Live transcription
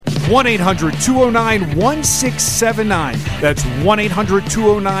1-800-209-1679. That's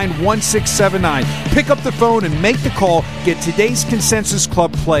 1-800-209-1679. Pick up the phone and make the call. Get today's Consensus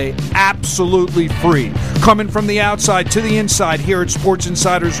Club play absolutely free. Coming from the outside to the inside here at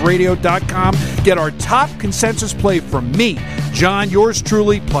SportsInsidersRadio.com. Get our top consensus play from me, John, yours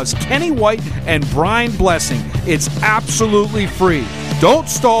truly, plus Kenny White and Brian Blessing. It's absolutely free. Don't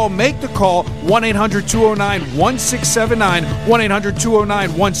stall. Make the call. 1-800-209-1679.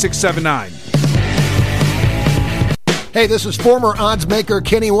 1-800-209-1679. Hey, this is former odds maker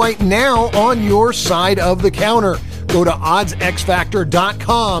Kenny White, now on your side of the counter. Go to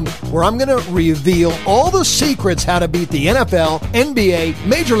oddsxfactor.com, where I'm going to reveal all the secrets how to beat the NFL, NBA,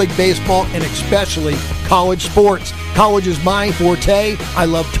 Major League Baseball, and especially college sports. College is my forte. I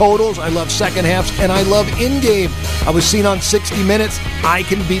love totals, I love second halves, and I love in-game. I was seen on 60 Minutes. I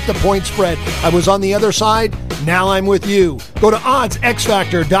can beat the point spread. I was on the other side. Now I'm with you. Go to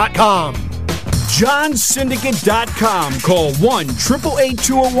oddsxfactor.com. JohnSyndicate.com. Call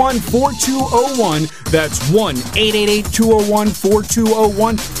 1-888-201-4201. That's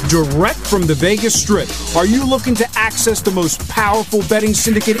 1-888-201-4201. Direct from the Vegas Strip. Are you looking to access the most powerful betting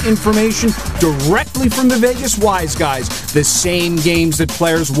syndicate information directly from the Vegas Wise Guys? The same games that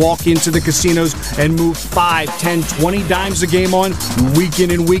players walk into the casinos and move 5, 10, 20 dimes a game on week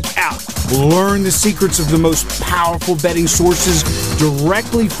in and week out. Learn the secrets of the most powerful betting sources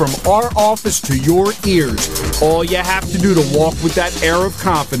directly from our office to your ears. All you have to do to walk with that air of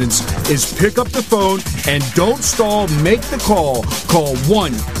confidence is pick up the phone and don't stall. Make the call. Call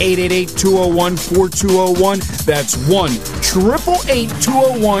 1-888-201-4201. That's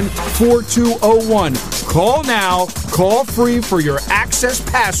 1-888-201-4201. Call now. Call free for your access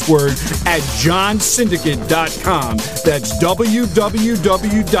password at johnsyndicate.com. That's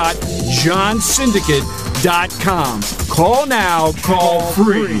www.johnsyndicate.com. Call now. Call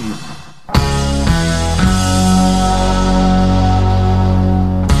free.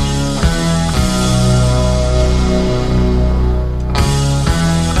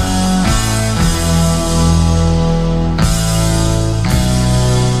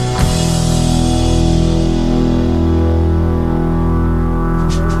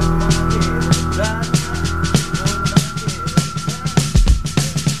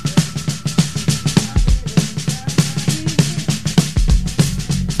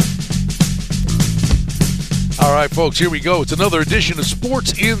 All right, folks, here we go. It's another edition of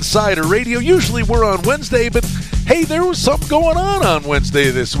Sports Insider Radio. Usually we're on Wednesday, but hey, there was something going on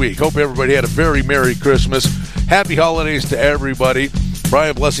Wednesday this week. Hope everybody had a very Merry Christmas. Happy holidays to everybody.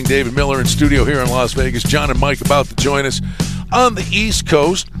 Brian Blessing, David Miller in studio here in Las Vegas. John and Mike about to join us on the East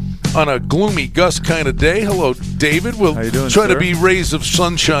Coast on a gloomy gust kind of day. Hello, David. We'll try to be rays of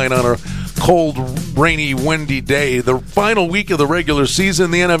sunshine on a cold, rainy, windy day. The final week of the regular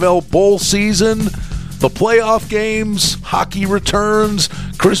season, the NFL bowl season, the playoff games, hockey returns,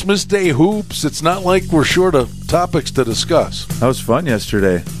 Christmas Day hoops. It's not like we're short of topics to discuss. That was fun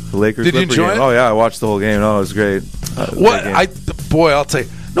yesterday. The Lakers. Did you enjoy game. it? Oh yeah, I watched the whole game. Oh, it was great. I'll tell you,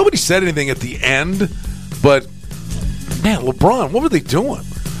 nobody said anything at the end, but man, LeBron, what were they doing?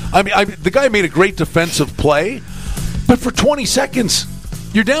 I mean, the guy made a great defensive play, but for 20 seconds,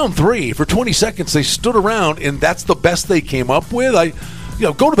 you're down 3. For 20 seconds, they stood around, and that's the best they came up with.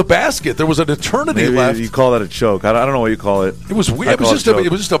 Go to the basket. There was an eternity left. You call that a choke? I don't know what you call it. It was weird. It was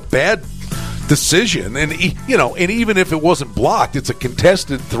just a bad decision, and and even if it wasn't blocked, it's a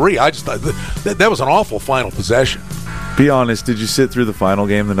contested 3. I just thought that was an awful final possession. Be honest. Did you sit through the final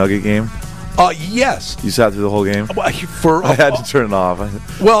game, the Nugget game? Yes. You sat through the whole game? I had to turn it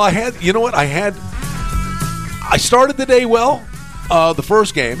off. Well, I had. You know what? I started the day well. The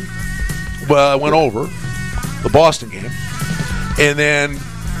first game, I went over the Boston game. And then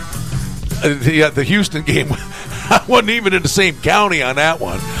the Houston game, I wasn't even in the same county on that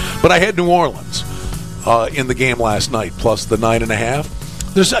one. But I had New Orleans in the game last night, plus the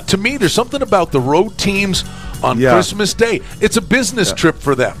 9.5. To me, there's something about the road teams on Christmas Day. It's a business trip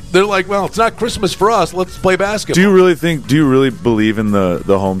for them. They're like, well, it's not Christmas for us. Let's play basketball. Do you really believe in the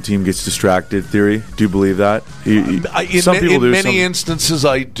home team gets distracted theory? Do you believe that? Some people do. In many instances,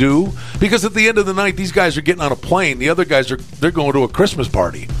 I do. Because at the end of the night, these guys are getting on a plane. The other guys they're going to a Christmas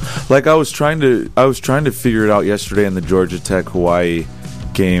party. Like I was trying to figure it out yesterday in the Georgia Tech Hawaii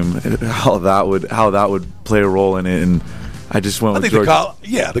game, how that would play a role in it, and I just went with Georgia. The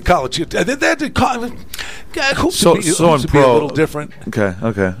college. So in pro, a little different. Okay.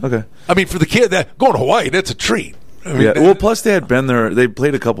 I mean, for the kid going to Hawaii, that's a treat. I mean, yeah. Well, plus they had been there. They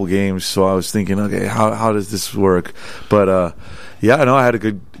played a couple games, so I was thinking, okay, how does this work? But yeah, I know I had a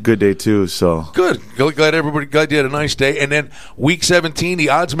good day too. So good. Glad you had a nice day. And then week 17, the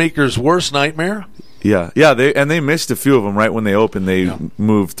odds makers' worst nightmare. Yeah. They missed a few of them right when they opened. They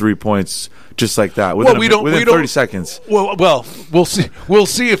moved 3 points just like that within 30 seconds. Well, we'll see. We'll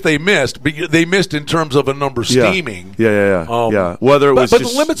see if they missed. But they missed in terms of a number steaming. Yeah. Whether it was, but the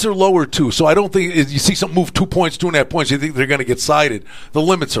limits are lower too. So I don't think you see something move 2 points, 2.5 points. You think they're going to get cited. The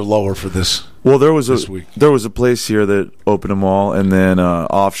limits are lower for this. Well, there was a place here that opened them all, and then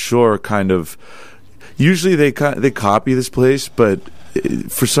offshore kind of. Usually they copy this place, but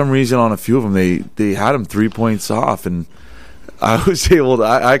for some reason on a few of them they had them 3 points off, and I was able to.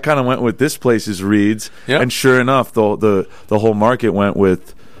 I kind of went with this place's reads, and sure enough, the whole market went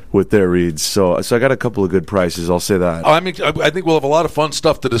with their reads. So I got a couple of good prices. I'll say that. I think we'll have a lot of fun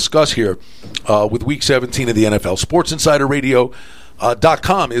stuff to discuss here with Week 17 of the NFL.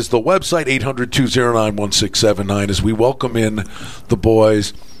 SportsInsiderRadio.com is the website. 800-209-1679 as we welcome in the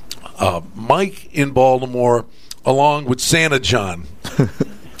boys. Mike in Baltimore, along with Santa John.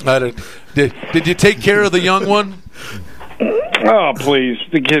 Did you take care of the young one? Oh, please.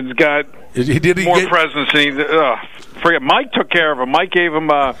 The kid's got more presence than forget. Mike took care of him. Mike gave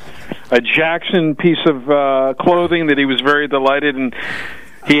him a Jackson piece of clothing that he was very delighted in.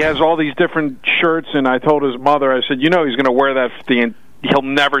 He has all these different shirts, and I told his mother, I said, he's going to wear that he'll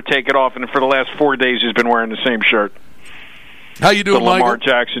never take it off. And for the last 4 days, he's been wearing the same shirt. How you doing, Michael? The Lamar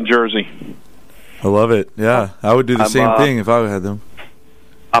Jackson jersey. I love it. Yeah, I would do the same thing if I had them.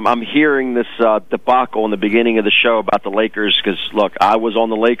 I'm hearing this debacle in the beginning of the show about the Lakers because, look, I was on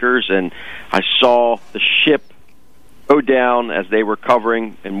the Lakers, and I saw the ship go down as they were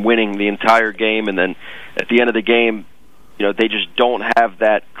covering and winning the entire game, and then at the end of the game, they just don't have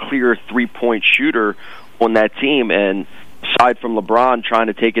that clear three-point shooter on that team, and aside from LeBron trying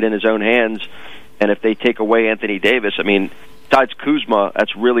to take it in his own hands, and if they take away Anthony Davis, besides Kuzma,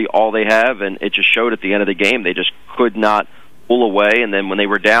 that's really all they have, and it just showed at the end of the game. They just could not pull away, and then when they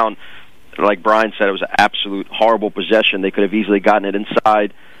were down, like Brian said, it was an absolute horrible possession. They could have easily gotten it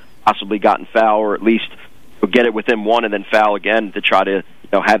inside, possibly gotten foul, or at least get it within one and then foul again to try to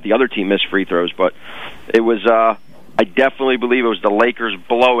have the other team miss free throws. But it was, I definitely believe it was the Lakers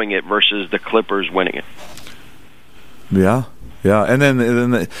blowing it versus the Clippers winning it. Yeah, and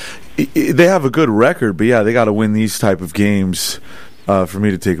then they have a good record, but they got to win these type of games for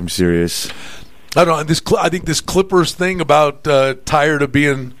me to take them serious. I don't know. I think this Clippers thing about tired of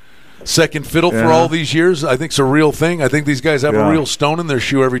being second fiddle for all these years, I think it's a real thing. I think these guys have a real stone in their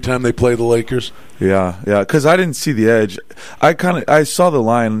shoe every time they play the Lakers. Yeah, because I didn't see the edge. I saw the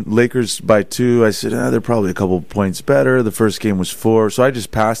line, Lakers by 2. I said, they're probably a couple points better. The first game was 4, so I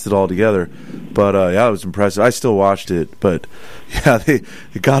just passed it all together. But, it was impressive. I still watched it. But, they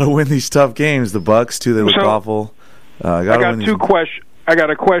got to win these tough games. The Bucks, too, they look awful. I got two questions. I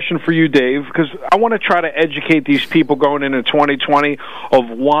got a question for you, Dave, because I want to try to educate these people going into 2020 of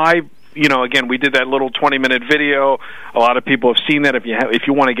why, again, we did that little 20-minute video. A lot of people have seen that. If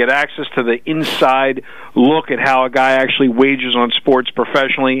you want to get access to the inside look at how a guy actually wagers on sports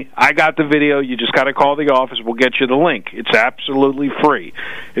professionally, I got the video. You just got to call the office. We'll get you the link. It's absolutely free.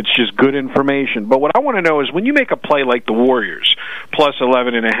 It's just good information. But what I want to know is when you make a play like the Warriors, plus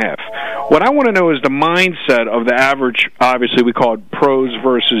 11.5, what I want to know is the mindset of the average, obviously we call it pros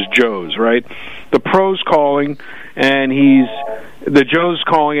versus Joes, right? The pros calling, and the Joe's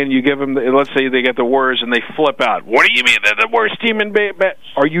calling, and you give them, let's say they get the Warriors and they flip out. What do you mean they're the worst team in baseball?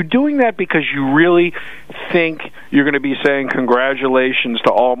 Are you doing that because you really think you're going to be saying congratulations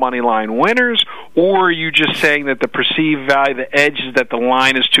to all money line winners, or are you just saying that the perceived value, the edge is that the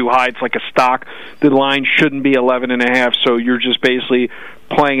line is too high? It's like a stock. The line shouldn't be 11.5, so you're just basically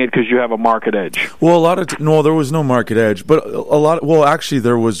playing it because you have a market edge. Well, there was no market edge, but actually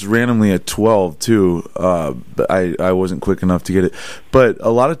there was randomly at 12 too. But I wasn't quick enough to get it. But a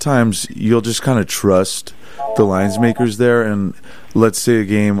lot of times you'll just kind of trust the lines makers there, and let's say a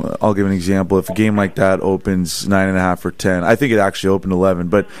game, I'll give an example. If a game like that opens 9.5 or 10, I think it actually opened 11,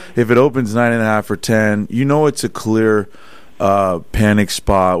 but if it opens 9.5 or 10, it's a clear panic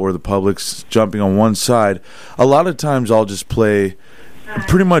spot where the public's jumping on one side. A lot of times I'll just play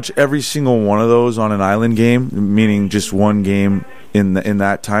pretty much every single one of those on an island game, meaning just one game in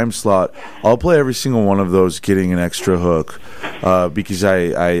that time slot. I'll play every single one of those getting an extra hook because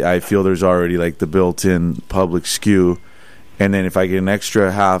I feel there's already like the built-in public skew, and then if I get an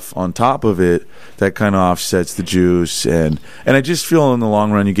extra half on top of it, that kind of offsets the juice, and I just feel in the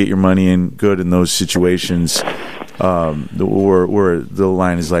long run you get your money in good in those situations where the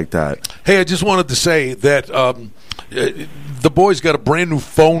line is like that. Hey, I just wanted to say that the boys got a brand new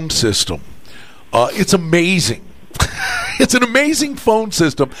phone system. It's amazing. It's an amazing phone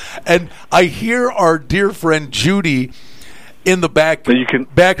system. And I hear our dear friend Judy in the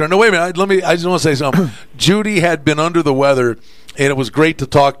background. No, wait a minute. I just want to say something. Judy had been under the weather, and it was great to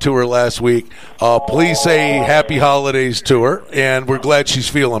talk to her last week. Please say happy holidays to her, and we're glad she's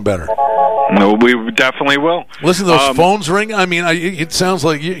feeling better. No, we definitely will. Listen to those phones ring. I mean, it sounds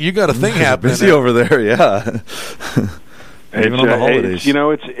like you got a thing happening. Busy over there, yeah. Even on the holidays.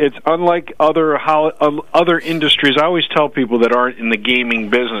 It's unlike other industries. I always tell people that aren't in the gaming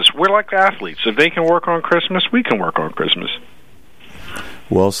business, we're like athletes. If they can work on Christmas, we can work on Christmas.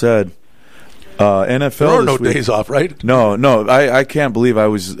 Well said. NFL. There are no days off, right? No. I can't believe I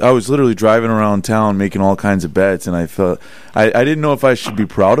was literally driving around town making all kinds of bets, and I felt I didn't know if I should be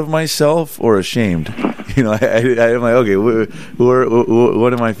proud of myself or ashamed. I'm like, okay,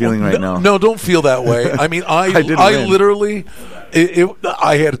 what am I feeling right now? No, don't feel that way. I mean, I literally,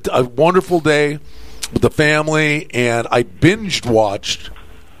 I had a wonderful day with the family, and I binge watched,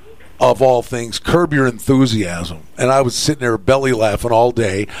 of all things, Curb Your Enthusiasm, and I was sitting there belly laughing all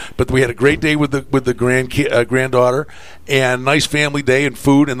day. But we had a great day with the granddaughter, and nice family day and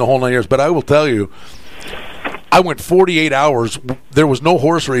food and the whole 9 years. But I will tell you, I went 48 hours. There was no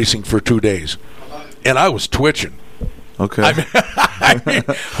horse racing for 2 days, and I was twitching. Okay. I mean,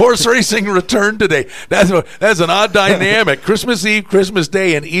 horse racing returned today. That's an odd dynamic. Christmas Eve, Christmas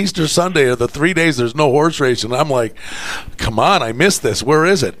Day, and Easter Sunday are the 3 days there's no horse racing. I'm like, come on, I missed this. Where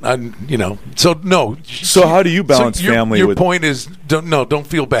is it? So no. So how do you balance family? Your point is, don't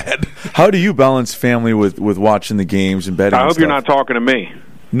feel bad. How do you balance family with watching the games and betting? I hope and you're not talking to me.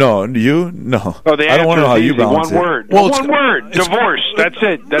 No, you? No. Oh, the I don't want to know how you balance one word. Well, one word. Divorce. That's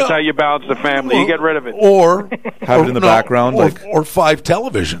it. That's how you balance the family. You get rid of it. Or have it in the background. Or 5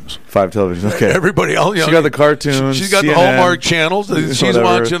 televisions. 5 televisions. Okay. Everybody else. She got the cartoons. She's got CNN, the Hallmark channels. She's whatever.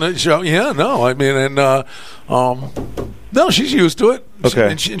 watching a show. Yeah, no. I mean, and no, she's used to it.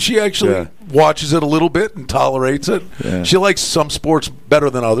 Okay. She actually watches it a little bit and tolerates it. Yeah. She likes some sports better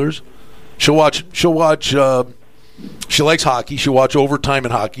than others. She'll watch. She likes hockey. She'll watch overtime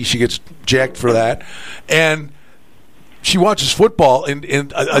in hockey. She gets jacked for that, and she watches football. And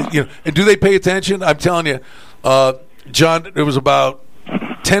do they pay attention? I'm telling you, John. It was about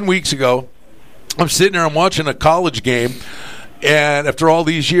 10 weeks ago. I'm sitting there. I'm watching a college game, and after all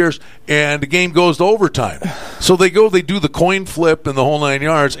these years, and the game goes to overtime. So they do the coin flip and the whole 9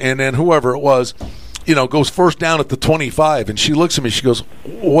 yards, and then whoever it was, goes first down at the 25. And she looks at me. She goes,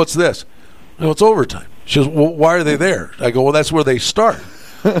 "What's this?" No, it's overtime. She goes, "Well, why are they there?" I go, "Well, that's where they start."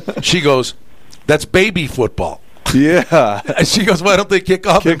 She goes, "That's baby football." Yeah. And she goes, "Why don't they kick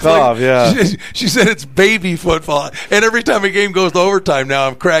off?" Yeah. She said it's baby football. And every time a game goes to overtime now,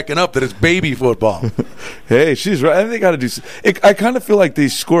 I'm cracking up that it's baby football. Hey, she's right. I think they got to do I kind of feel like they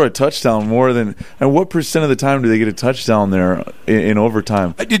score a touchdown more than – and what percent of the time do they get a touchdown there in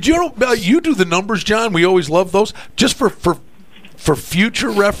overtime? Did you do the numbers, John? We always love those. Just for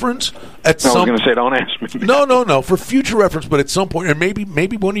future reference, I was going to say, don't ask me. No. For future reference, but at some point, and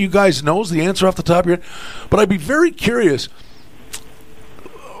maybe one of you guys knows the answer off the top of your head. But I'd be very curious.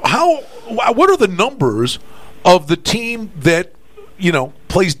 What are the numbers of the team that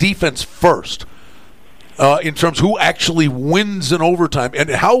plays defense first? In terms of who actually wins in overtime, and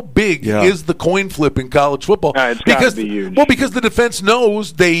how big is the coin flip in college football? It's got to be huge. Well, because the defense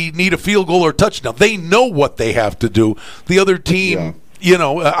knows they need a field goal or touchdown. They know what they have to do. The other team,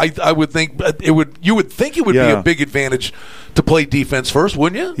 I would think you would think it would be a big advantage to play defense first,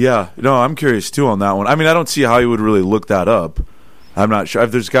 wouldn't you? Yeah. No, I'm curious too on that one. I mean, I don't see how you would really look that up. I'm not sure.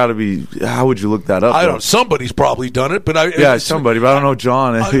 If there's got to be, how would you look that up? I don't know. Somebody's probably done it, but somebody. But I don't know,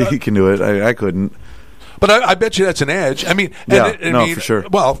 John. He can do it. I couldn't. But I bet you that's an edge. I mean, for sure.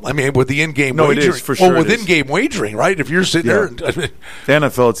 Well, I mean, with the in-game wagering. It is, for sure. Well, with in-game wagering, right? If you're sitting there. The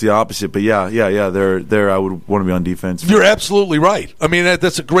NFL, it's the opposite. But there I would want to be on defense. You're absolutely right. I mean,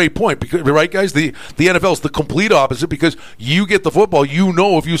 that's a great point. Because, right, guys? The NFL is the complete opposite because you get the football. You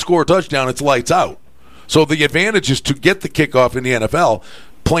know if you score a touchdown, it's lights out. So the advantage is to get the kickoff in the NFL,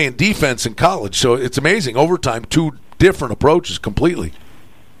 playing defense in college. So it's amazing. Overtime, 2 different approaches completely.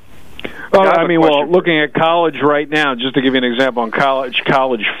 Well, I mean, looking at college right now, just to give you an example on college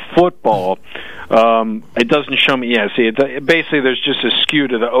football, it doesn't show me. Yeah, see, basically there's just a skew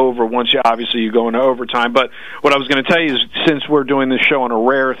to the over once you go into overtime. But what I was going to tell you is, since we're doing this show on a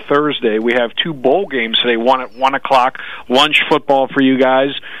rare Thursday, we have 2 bowl games today. One at 1 o'clock, lunch football for you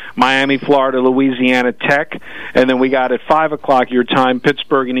guys, Miami, Florida, Louisiana Tech, and then we got at 5 o'clock your time,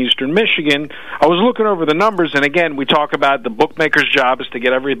 Pittsburgh and Eastern Michigan. I was looking over the numbers, and again, we talk about the bookmaker's job is to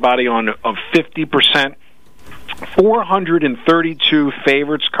get everybody on a 50% 432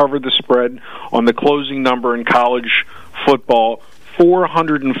 favorites covered the spread on the closing number in college football.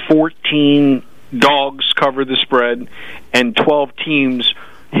 414 dogs covered the spread, and 12 teams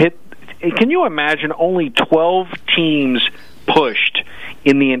hit. Can you imagine only 12 teams pushed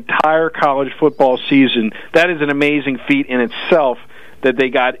in the entire college football season? That is an amazing feat in itself, that they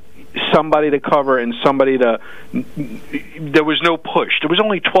got somebody to cover and somebody to... There was no push. There was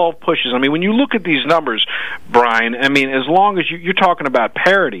only 12 pushes. I mean, when you look at these numbers, Brian, I mean, as long as you're talking about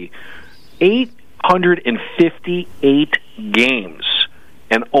parity, 858 games,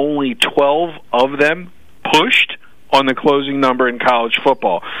 and only 12 of them pushed on the closing number in college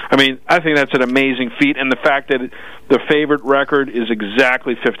football. I mean, I think that's an amazing feat, and the fact that the favorite record is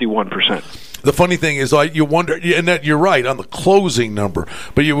exactly 51%. The funny thing is, you wonder, and that you're right on the closing number,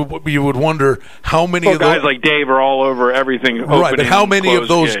 but you would wonder how many of guys those, like Dave are all over everything. Right, but how many of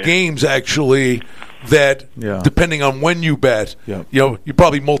those games actually that, depending on when you bet, you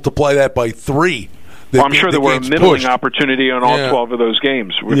probably multiply that by 3. Well, I'm sure there were a middling opportunity on all 12 of those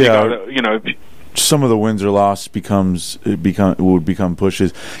games. Some of the wins or loss would become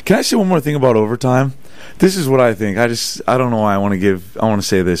pushes. Can I say one more thing about overtime? This is what I think. I don't know why I want to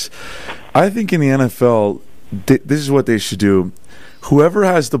say this. I think in the NFL, this is what they should do. Whoever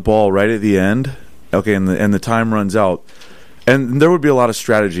has the ball right at the end, okay, and the time runs out, and there would be a lot of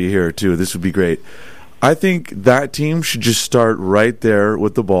strategy here too. This would be great. I think that team should just start right there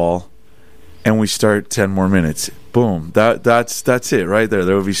with the ball, and we start 10 more minutes. Boom. That's it right there.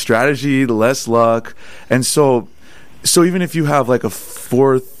 There will be strategy, less luck. And so even if you have like a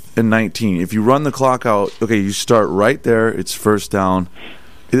 4th and 19, if you run the clock out, okay, you start right there, it's first down.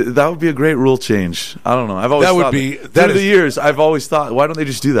 That would be a great rule change. I don't know. I've always thought through the years, I've always thought, why don't they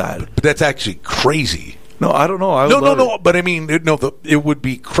just do that? But that's actually crazy. No, I don't know. No. But I mean, it would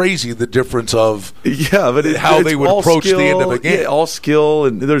be crazy, the difference of how they would approach the end of a game. Yeah, all skill,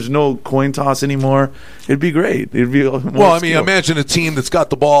 and there's no coin toss anymore. It'd be great. It'd be more skill. Imagine a team that's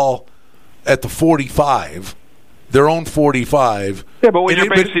got the ball at the 45, their own 45. Yeah, but what you're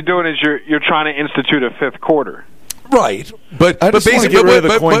basically doing is you're trying to institute a 5th quarter. Right, but basically, get rid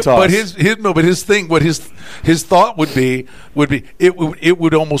of the coin toss. But his thing, what his thought would be it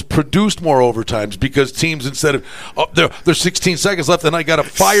would almost produce more overtimes, because teams, instead of there's 16 seconds left and I got to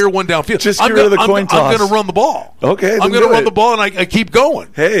fire one downfield, just get rid of the coin toss. I'm going to run the ball. Okay, I'm going to run the ball, and I keep going.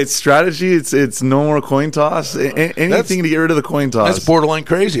 Hey, it's strategy. It's no more coin toss. Anything to get rid of the coin toss. That's borderline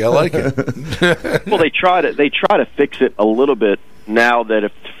crazy. I like it. Well, they try to fix it a little bit now that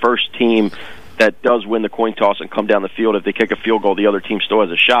if the first team that does win the coin toss and come down the field, if they kick a field goal, the other team still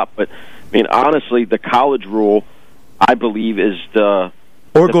has a shot. But I mean, honestly, the college rule, I believe, is the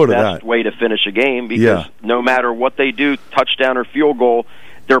best way to finish a game, because no matter what they do, touchdown or field goal,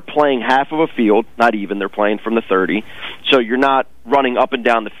 they're playing half of a field, not even. They're playing from the 30, so you're not running up and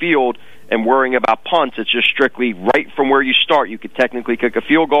down the field and worrying about punts. It's just strictly right from where you start. You could technically kick a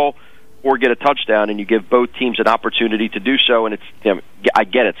field goal or get a touchdown, and you give both teams an opportunity to do so. And it's, I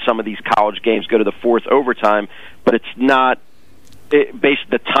get it, some of these college games go to the 4th overtime, but it's not based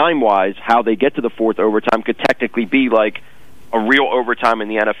the time-wise. How they get to the 4th overtime could technically be like a real overtime in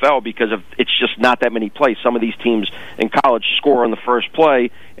the NFL, because it's just not that many plays. Some of these teams in college score on the first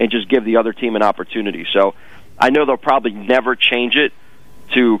play and just give the other team an opportunity. So I know they'll probably never change it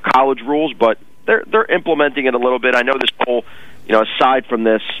to college rules, but they're implementing it a little bit. I know this whole, aside from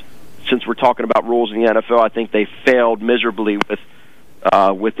this, since we're talking about rules in the NFL, I think they failed miserably with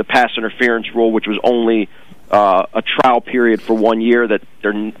the pass interference rule, which was only a trial period for 1 year, that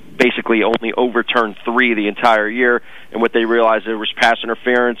they're basically only overturned 3 the entire year. And what they realized, there was pass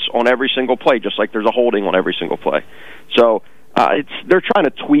interference on every single play, just like there's a holding on every single play. So they're trying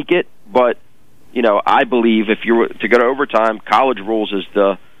to tweak it, but I believe if you were to go to overtime, college rules is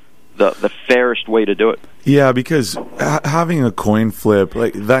the fairest way to do it. Yeah, because having a coin flip,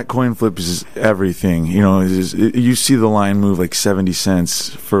 like that coin flip is everything. You see the line move like 70 cents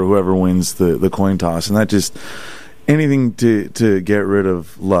for whoever wins the coin toss, and that just anything to get rid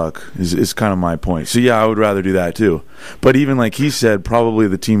of luck is kind of my point. So yeah, I would rather do that too. But even like he said, probably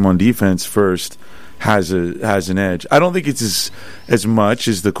the team on defense first has an edge. I don't think it's as much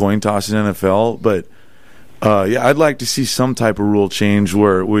as the coin toss in NFL, but. I'd like to see some type of rule change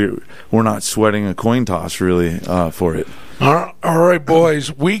where we're not sweating a coin toss really for it. All right,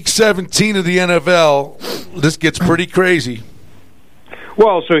 boys. Week 17 of the NFL. This gets pretty crazy.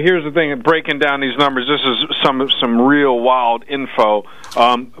 Well, so here's the thing. Breaking down these numbers, this is some real wild info.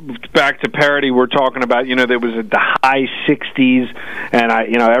 Back to parity, we're talking about, there was at the high 60s, and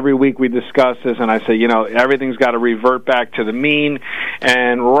every week we discuss this, and I say, everything's got to revert back to the mean.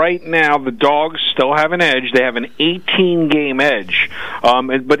 And right now, the Dogs still have an edge. They have an 18-game edge.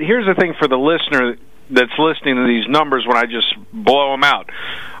 But here's the thing for the listener that's listening to these numbers when I just blow them out.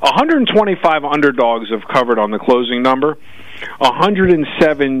 125 underdogs have covered on the closing number.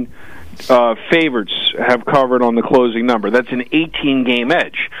 107 favorites have covered on the closing number. That's an 18-game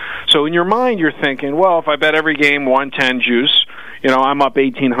edge. So in your mind, you're thinking, well, if I bet every game 110 juice, I'm up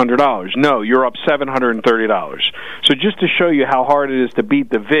 $1,800. No, you're up $730. So just to show you how hard it is to beat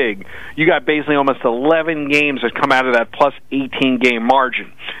the VIG, you got basically almost 11 games that come out of that plus 18-game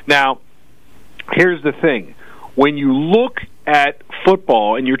margin. Now, here's the thing. When you look at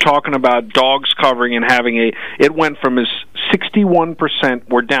football and you're talking about dogs covering and having it went from 61%,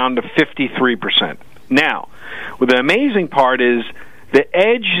 we're down to 53%. Now, the amazing part is the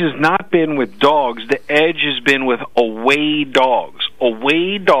edge has not been with dogs. The edge has been with away dogs.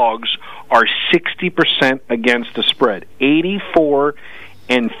 Away dogs are 60% against the spread, 84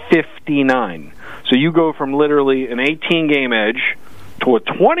 and 59. So you go from literally an 18-game edge to a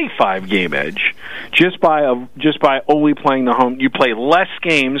 25-game edge just by only playing the home. You play less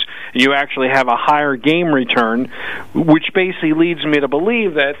games, and you actually have a higher game return, which basically leads me to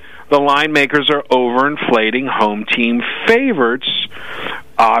believe that the line makers are overinflating home team favorites,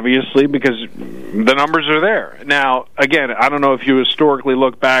 obviously, because the numbers are there. Now, again, I don't know if you historically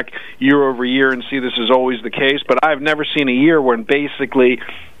look back year over year and see this is always the case, but I've never seen a year when basically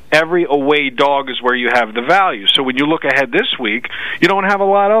every away dog is where you have the value. So when you look ahead this week, you don't have a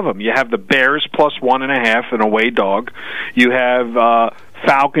lot of them. You have the Bears plus 1.5, an away dog. You have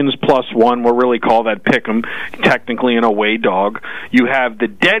Falcons plus 1. We'll really call that pick'em, technically an away dog. You have the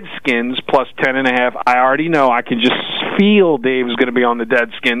Deadskins plus 10.5. I already know. I can just feel Dave's going to be on the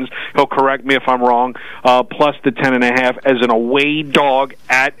Deadskins. He'll correct me if I'm wrong. Plus the 10.5 as an away dog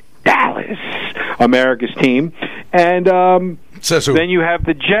at Dallas, America's team. And then you have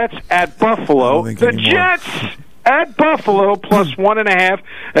the Jets at Buffalo. The Jets at Buffalo plus 1.5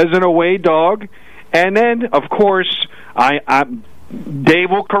 as an away dog. And then, of course, Dave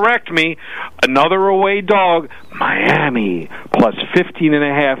will correct me, another away dog, Miami plus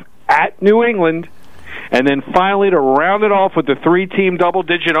 15.5 at New England. And then finally, to round it off with the 3-team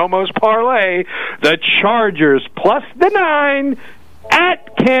double-digit almost parlay, the Chargers plus the 9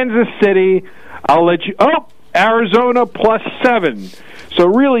 at Kansas City. I'll let you... Arizona plus 7. So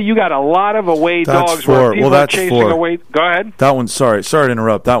really, you got a lot of away dogs where people are chasing away. Go ahead. That one's sorry to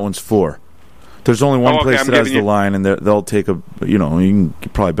interrupt. That one's 4. There's only one place that has the line, and they'll take you can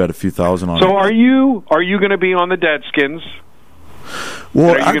probably bet a few thousand on it. So are you going to be on the Deadskins?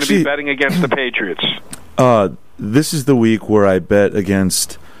 Well, are you going to be betting against the Patriots? This is the week where I bet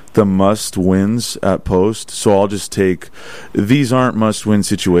against the must-wins at post. So I'll just take. These aren't must-win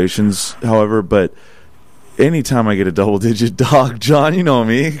situations, however, but anytime I get a double-digit dog, John, you know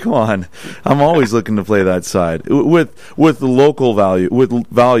me. Come on, I'm always looking to play that side with the local value, with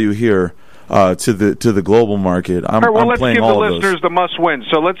value here to the global market. I'm playing all of those. Let's give the listeners the must-win.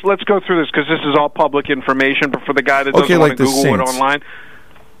 So let's go through this because this is all public information. But for the guy that doesn't want to Google it online.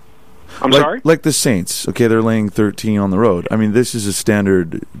 I'm sorry? Like the Saints. Okay, they're laying 13 on the road. I mean, this is a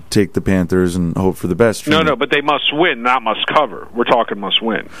standard take the Panthers and hope for the best. No, but they must win, not must cover. We're talking must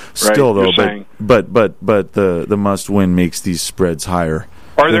win. Right? Still, though, but the must win makes these spreads higher.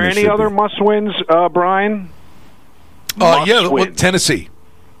 Are there any other must wins, Brian? Tennessee.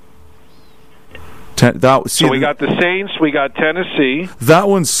 So we got the Saints, we got Tennessee. That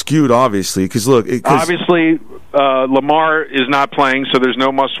one's skewed, obviously, because look. Obviously, Lamar is not playing, so there's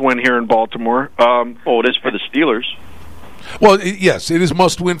no must-win here in Baltimore. It is for the Steelers. Well, yes, it is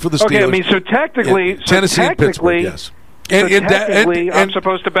must-win for the Steelers. Okay, I mean, so technically, Tennessee and Pittsburgh, yes. I'm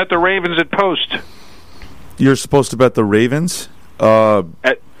supposed to bet the Ravens at post. You're supposed to bet the Ravens? Because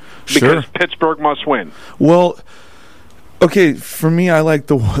Pittsburgh must win. Well, okay, for me, I like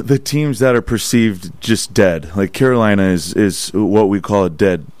the teams that are perceived just dead. Like Carolina is what we call a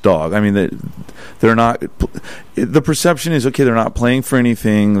dead dog. I mean, they're not. The perception is they're not playing for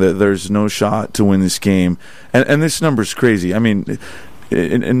anything. That there's no shot to win this game, and this number's crazy. I mean,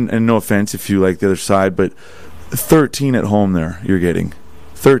 and no offense if you like the other side, but 13 at home there you're getting.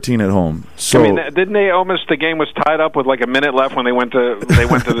 13 at home. So I mean, didn't they almost the game was tied up with like a minute left when they went to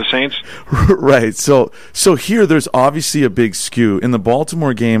the Saints? Right. So here there's obviously a big skew in the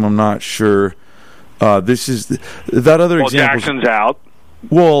Baltimore game. I'm not sure. This is that other example. Jackson's out.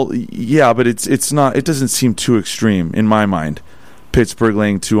 Well, yeah, but it's not. It doesn't seem too extreme in my mind. Pittsburgh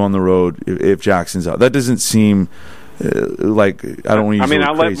laying 2 on the road if Jackson's out. That doesn't seem like I don't want to use. I mean,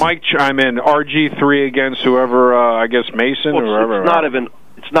 I'll let Mike chime in. RG3 against whoever, I guess Mason or whoever.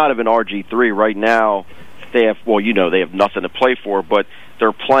 It's not even RG3 right now. They have they have nothing to play for, but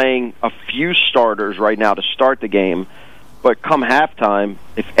they're playing a few starters right now to start the game. But come halftime,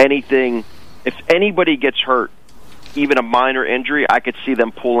 if anybody gets hurt, even a minor injury, I could see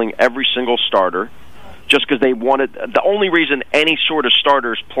them pulling every single starter just because they wanted. The only reason any sort of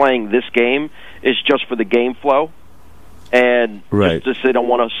starter is playing this game is just for the game flow. And just they don't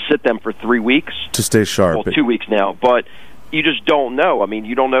want to sit them for 3 weeks. To stay sharp. Well, 2 weeks now. But you just don't know. I mean,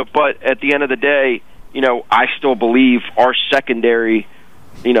 you don't know. But at the end of the day, I still believe our secondary,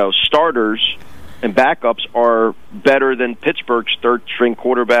 starters and backups are better than Pittsburgh's third-string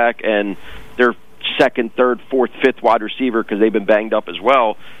quarterback and their second, third, fourth, fifth wide receiver because they've been banged up as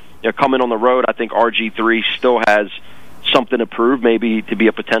well. Coming on the road, I think RG3 still has something to prove, maybe to be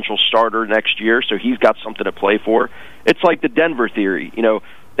a potential starter next year, so he's got something to play for. It's like the Denver theory.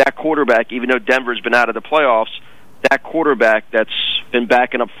 That quarterback, even though Denver's been out of the playoffs, that quarterback that's been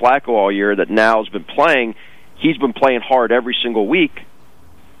backing up Flacco all year that now has been playing, he's been playing hard every single week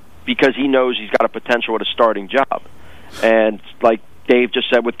because he knows he's got a potential at a starting job. And like Dave just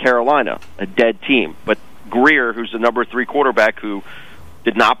said with Carolina, a dead team. But Greer, who's the number 3 quarterback who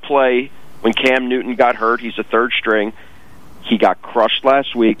did not play when Cam Newton got hurt, he's a third string. He got crushed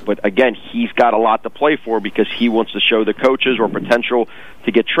last week, but again, he's got a lot to play for because he wants to show the coaches or potential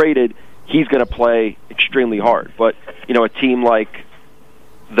to get traded. He's going to play extremely hard. But, a team like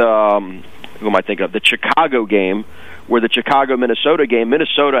who am I thinking of? The Chicago game, where the Chicago-Minnesota game,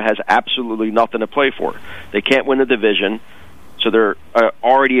 Minnesota has absolutely nothing to play for. They can't win the division, so they're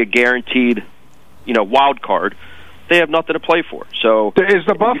already a guaranteed, wild card. They have nothing to play for. So is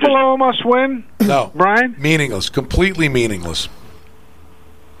the Buffalo a must-win? No. Brian? Meaningless. Completely meaningless.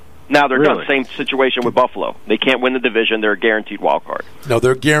 Now they're done. Same situation with Buffalo. They can't win the division. They're a guaranteed wild card. No,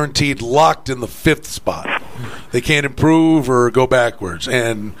 they're guaranteed locked in the 5th spot. They can't improve or go backwards.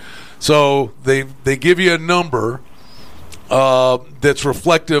 And so they give you a number that's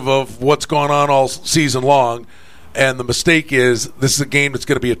reflective of what's gone on all season long. And the mistake is this is a game that's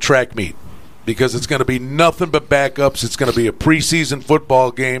going to be a track meet. Because it's going to be nothing but backups. It's going to be a preseason football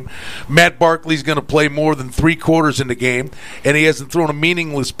game. Matt Barkley's going to play more than 3 quarters in the game, and he hasn't thrown a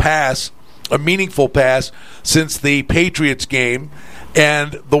meaningful pass since the Patriots game.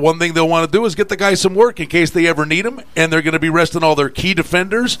 And the one thing they'll want to do is get the guy some work in case they ever need him, and they're going to be resting all their key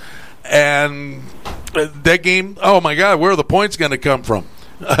defenders. And that game, oh, my God, where are the points going to come from?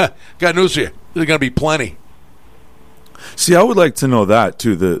 Got news for you. There's going to be plenty. See, I would like to know that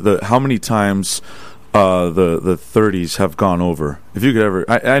too. The how many times the 30s have gone over. If you could ever,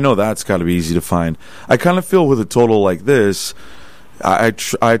 I know that's got to be easy to find. I kind of feel with a total like this, I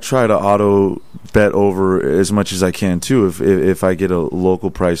try to auto bet over as much as I can too. If I get a local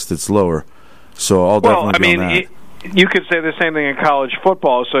price that's lower, so I'll definitely. Well, I mean, you could say the same thing in college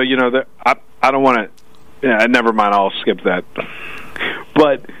football. So I don't want to. Yeah, never mind. I'll skip that.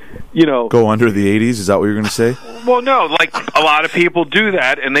 But. Go under the 80s? Is that what you're going to say? Well, no. Like, a lot of people do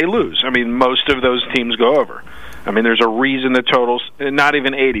that, and they lose. I mean, most of those teams go over. I mean, there's a reason the total's not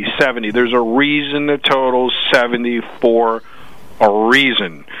even 80, 70. There's a reason the total's 70 for a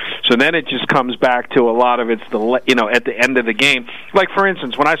reason. So then it just comes back to a lot of it's at the end of the game. Like, for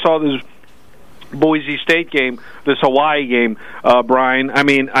instance, when I saw this Boise State game, this Hawaii game, Brian, I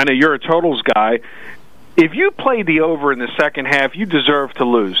mean, I know you're a totals guy. If you play the over in the second half, you deserve to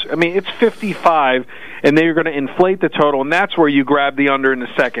lose. I mean, it's 55, and then you're going to inflate the total, and that's where you grab the under in the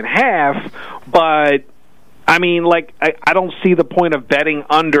second half. But, I mean, like, I don't see the point of betting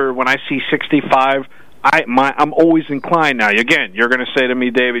under when I see 65. I'm always inclined now. Again, you're going to say to me,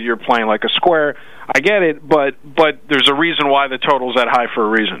 David, you're playing like a square. I get it, but there's a reason why the total's that high for a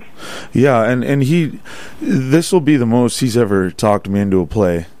reason. Yeah, and this will be the most he's ever talked me into a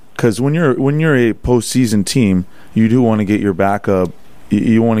play. Because when you're a postseason team, you do want to get your backup.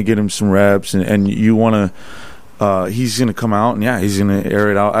 You want to get him some reps, and you want to. He's going to come out, and he's going to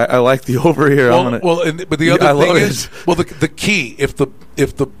air it out. I like the over here. But the other thing is, the key if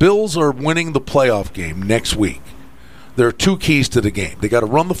the Bills are winning the playoff game next week, there are 2 keys to the game. They got to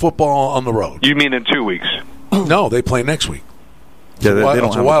run the football on the road. You mean in 2 weeks? No, they play next week. Yeah, they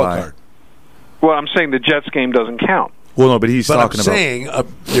don't have a wild card. Well, I'm saying the Jets game doesn't count. Well, no, but he's talking about. I'm saying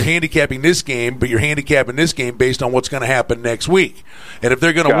you're handicapping this game, but you're handicapping this game based on what's going to happen next week. And if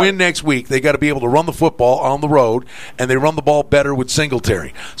they're going to win next week, they got to be able to run the football on the road, and they run the ball better with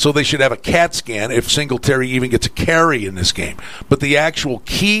Singletary. So they should have a CAT scan if Singletary even gets a carry in this game. But the actual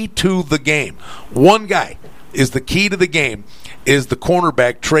key to the game, one guy is the key to the game, is the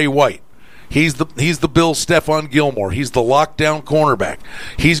cornerback Trey White. He's the Bills' Stephon Gilmore. He's the lockdown cornerback.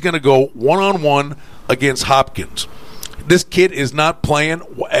 He's going to go one-on-one against Hopkins. This kid is not playing.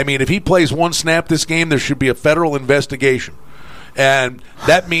 I mean, if he plays one snap this game, there should be a federal investigation. And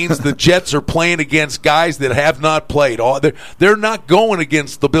that means the Jets are playing against guys that have not played. They're not going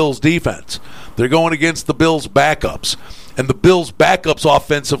against the Bills' defense. They're going against the Bills' backups. And the Bills' backups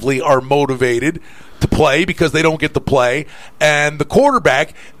offensively are motivated to play because they don't get to play. And the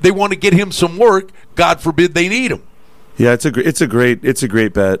quarterback, they want to get him some work. God forbid they need him. Yeah, it's a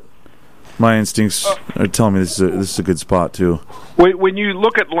great bet. My instincts are telling me this is a good spot too. When you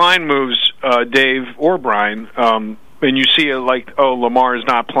look at line moves, Dave or Brian, and you see Lamar is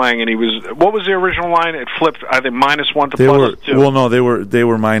not playing, and he was. What was the original line? It flipped. I think -1 to +2. Well, no, they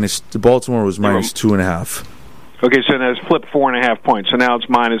were minus. Baltimore was minus 2.5. Okay, so now it's flipped 4.5 points. So now it's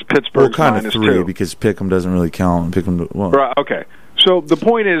minus Pittsburgh. Well, kind of 3 -2. because Pick'em doesn't really count. Right. Okay. So the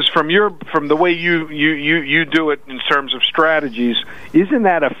point is, from the way you do it in terms of strategies, isn't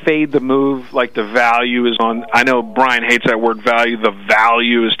that a fade the move? Like the value is on. I know Brian hates that word value. The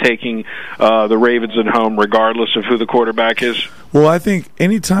value is taking the Ravens at home, regardless of who the quarterback is. Well, I think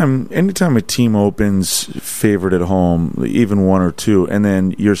anytime a team opens favored at home, even 1 or 2, and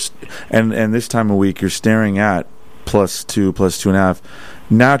then and this time of week you're staring at +2, +2.5.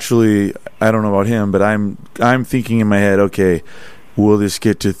 Naturally, I don't know about him, but I'm thinking in my head, okay, will this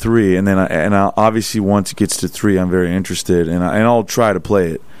get to 3? And then I'll obviously once it gets to 3, I'm very interested, and I'll try to play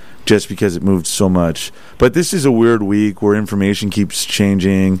it just because it moved so much. But this is a weird week where information keeps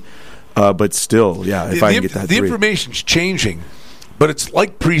changing. But still, yeah, if I can get that 3. The information's changing, but it's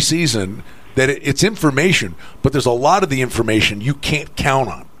like preseason that it's information, but there's a lot of the information you can't count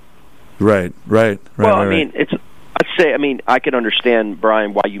on. Right. Well, I mean, I can understand,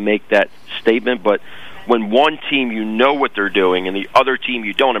 Brian, why you make that statement, but when one team you know what they're doing and the other team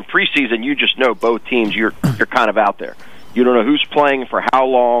you don't, in preseason you just know both teams, you're kind of out there. You don't know who's playing for how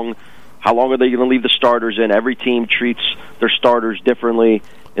long are they going to leave the starters in. Every team treats their starters differently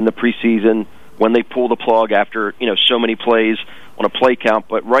in the preseason when they pull the plug after so many plays on a play count.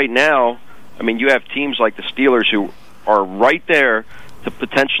 But right now, I mean, you have teams like the Steelers who are right there to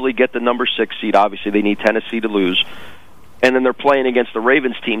potentially get the number 6 seed. Obviously, they need Tennessee to lose. And then they're playing against the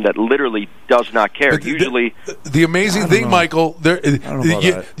Ravens team that literally does not care. Usually, the amazing thing, Michael,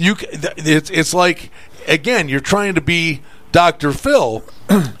 it's like, again, you're trying to be Dr. Phil,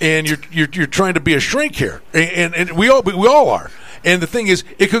 and you're trying to be a shrink here, and we all are. And the thing is,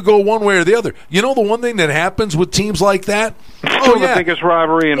 it could go one way or the other. You know, the one thing that happens with teams like that. Still the biggest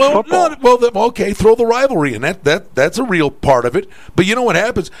rivalry in football. Okay, throw the rivalry in. That's a real part of it. But you know what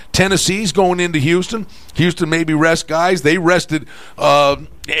happens? Tennessee's going into Houston. Houston maybe rest guys. They rested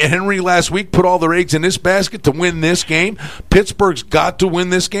Henry last week, put all their eggs in this basket to win this game. Pittsburgh's got to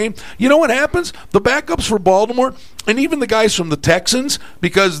win this game. You know what happens? The backups for Baltimore, and even the guys from the Texans,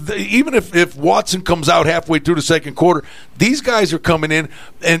 because even if Watson comes out halfway through the second quarter, these guys are coming in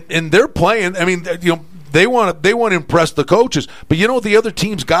and they're playing. I mean, they want to impress the coaches. But you know what the other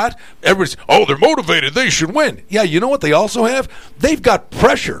team's got? Everybody's, they're motivated. They should win. Yeah, you know what they also have? They've got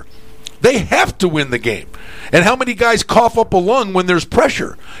pressure. They have to win the game. And how many guys cough up a lung when there's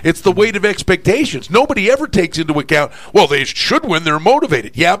pressure? It's the weight of expectations. Nobody ever takes into account, they should win, they're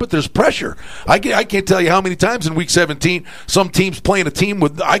motivated. Yeah, but there's pressure. I can't tell you how many times in Week 17 some teams playing a team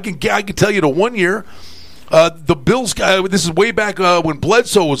with, I can tell you the one year, the Bills, this is way back when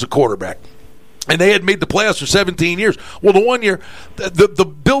Bledsoe was a quarterback. And they had made the playoffs for 17 years. Well, the one year, the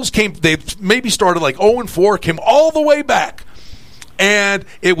Bills they maybe started like 0-4, came all the way back. And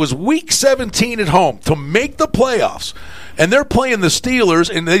it was Week 17 at home to make the playoffs. And they're playing the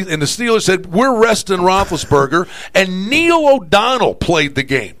Steelers, and the Steelers said, we're resting Roethlisberger. And Neil O'Donnell played the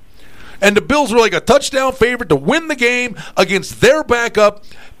game. And the Bills were like a touchdown favorite to win the game against their backup.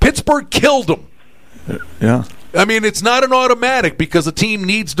 Pittsburgh killed them. Yeah. I mean, it's not an automatic because the team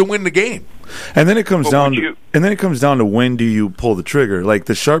needs to win the game. And then it comes down to when do you pull the trigger? Like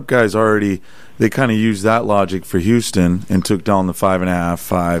the sharp guys already, they kind of used that logic for Houston and took down the 5.5,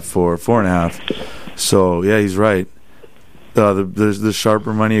 5, 4, 4.5. So yeah, he's right. The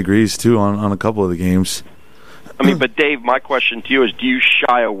sharper money agrees too on a couple of the games. I mean, but Dave, my question to you is: do you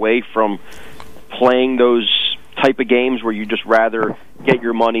shy away from playing those type of games where you just rather get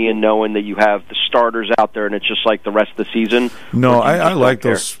your money in knowing that you have the starters out there and it's just like the rest of the season? No, I like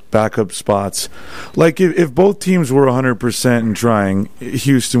those backup spots. Like if both teams were 100% and trying,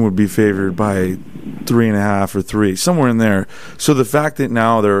 Houston would be favored by 3.5 or 3, somewhere in there. So the fact that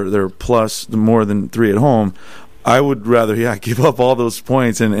now they're plus more than 3 at home, I would rather, give up all those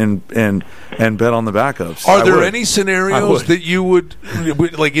points and bet on the backups. Are there any scenarios that you would,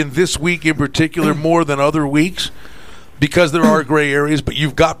 like in this week in particular, more than other weeks? Because there are gray areas, but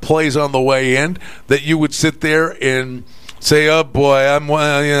you've got plays on the way in that you would sit there and say, "Oh boy,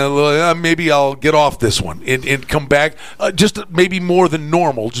 maybe I'll get off this one and come back." Just maybe more than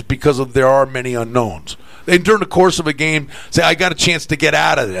normal, just because there are many unknowns. And during the course of a game, say, "I got a chance to get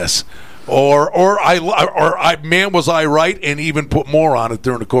out of this." Or was I right, and even put more on it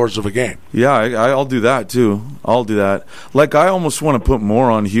during the course of a game? Yeah, I'll do that too. I'll do that. Like, I almost want to put more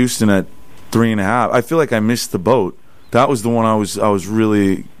on Houston at 3.5. I feel like I missed the boat. That was the one I was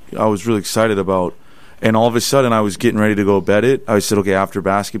really excited about, and all of a sudden I was getting ready to go bet it. I said, okay, after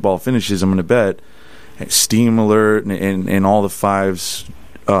basketball finishes, I'm going to bet. Steam alert and all the 5s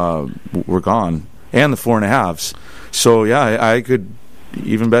were gone, and the 4.5s. So yeah, I could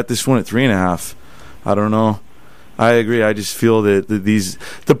even bet this one at 3.5. I don't know. I agree. I just feel that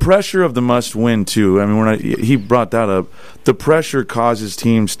the pressure of the must win too. I mean, he brought that up. The pressure causes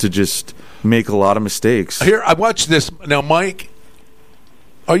teams to just make a lot of mistakes. Here, I watched this now, Mike.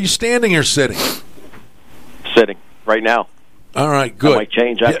 Are you standing or sitting? Sitting right now. All right, good. I might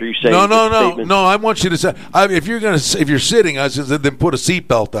change after you say no. I want you to say if you're sitting, I said then put a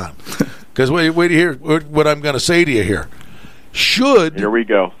seatbelt on, because wait to hear what I'm going to say to you here. Here we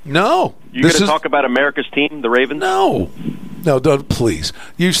go. No. You going to talk about America's team, the Ravens? No, don't, please.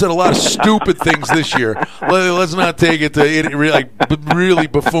 You said a lot of stupid things this year. Let's not take it to really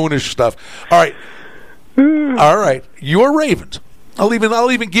buffoonish stuff. All right. Your Ravens. I'll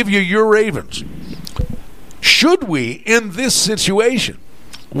even give you your Ravens. Should we, in this situation,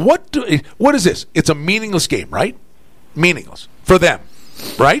 what is this? It's a meaningless game, right? Meaningless for them,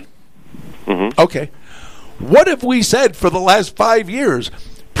 right? Mm-hmm. Okay. What have we said for the last 5 years?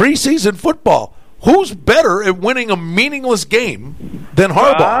 Preseason football. Who's better at winning a meaningless game than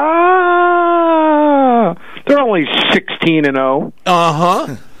Harbaugh? They're only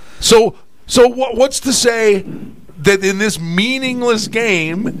 16-0. So what's to say that in this meaningless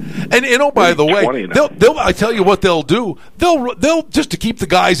game, and oh, by the way, they'll I tell you what they'll do. They'll just to keep the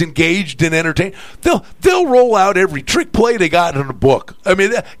guys engaged and entertained. They'll roll out every trick play they got in the book. I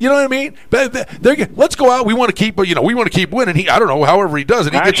mean, you know what I mean? Let's go out. We want to keep winning. I don't know. However he does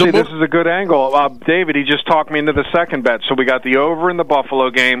it, Actually, this is a good angle. David, he just talked me into the second bet. So we got the over in the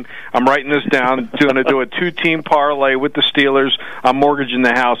Buffalo game. I'm writing this down. Going to do a 2-team parlay with the Steelers. I'm mortgaging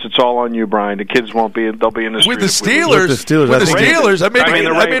the house. It's all on you, Brian. The kids won't be. They'll be in the street. With the Steelers. I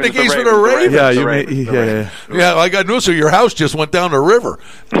made the case for the Ravens. Yeah, I got news. So your house just went down the river.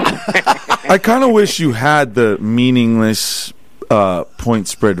 I kind of wish you had the meaningless point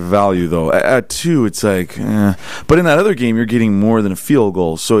spread value, though. At 2, it's like, but in that other game, you're getting more than a field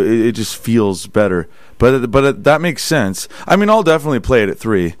goal, so it just feels better. But that makes sense. I mean, I'll definitely play it at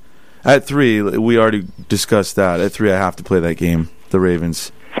 3. At 3, we already discussed that. At 3, I have to play that game, the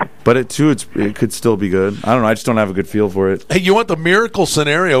Ravens. But at 2, it could still be good. I don't know. I just don't have a good feel for it. Hey, you want the miracle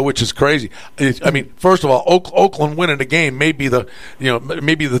scenario, which is crazy. I mean, first of all, Oakland winning the game may be the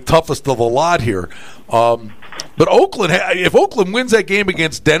toughest of the lot here. But Oakland, if Oakland wins that game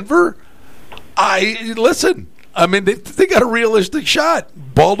against Denver, listen. I mean, they got a realistic shot.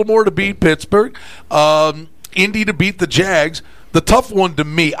 Baltimore to beat Pittsburgh, Indy to beat the Jags. The tough one to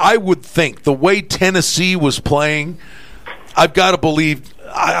me, I would think, the way Tennessee was playing, I've got to believe.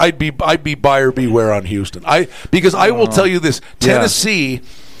 I'd be buyer beware on Houston. Because I will tell you this, Tennessee.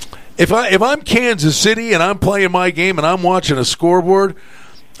 Yeah. If I'm Kansas City and I'm playing my game and I'm watching a scoreboard,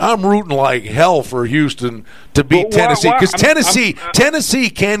 I'm rooting like hell for Houston to beat Tennessee, because Tennessee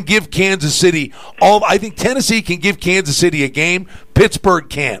can give Kansas City I think Tennessee can give Kansas City a game. Pittsburgh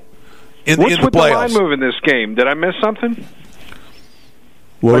can't in the playoffs. What's with the line move in this game? Did I miss something?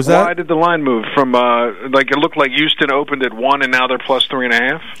 What was that? Why did the line move from it looked like Houston opened at 1 and now they're plus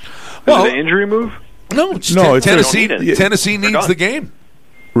 3.5? Is it an injury move? No, Tennessee needs the game.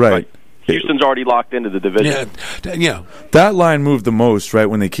 Right. Houston's already locked into the division. Yeah. That line moved the most right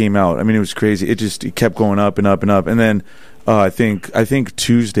when they came out. I mean, it was crazy. It kept going up and up and up. And then I think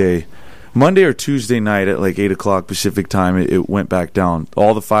Monday or Tuesday night at like 8 o'clock Pacific time, it went back down.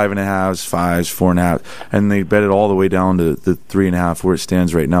 All the 5.5s, 5s, 4.5, and they bet it all the way down to the 3.5 where it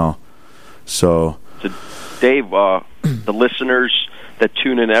stands right now. So Dave, the listeners that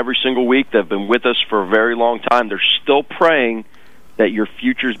tune in every single week that have been with us for a very long time, they're still praying that your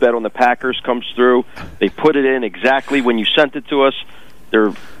futures bet on the Packers comes through. They put it in exactly when you sent it to us.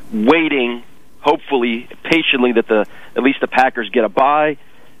 They're waiting, hopefully, patiently, that at least the Packers get a bye.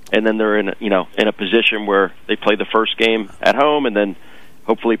 And then they're in a position where they play the first game at home, and then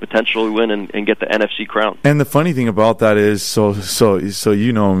hopefully potentially win and get the NFC crown. And the funny thing about that is, so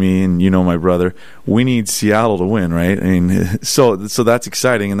you know me and you know my brother, we need Seattle to win, right? I mean, so that's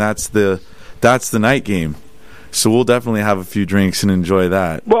exciting, and that's the night game. So we'll definitely have a few drinks and enjoy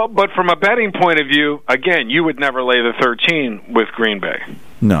that. Well, but from a betting point of view, again, you would never lay the 13 with Green Bay.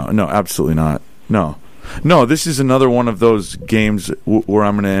 No, absolutely not. No, this is another one of those games where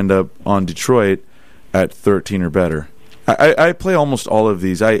I'm going to end up on Detroit at 13 or better. I play almost all of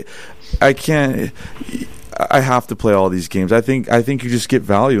these. I can't. I have to play all these games. I think you just get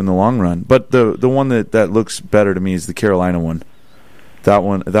value in the long run. But the one that looks better to me is the Carolina one. That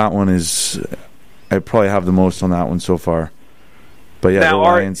one is. I probably have the most on that one so far. But yeah, now, the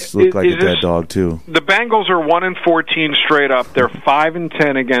Lions look like a dead dog too. The Bengals are 1-14 straight up. They're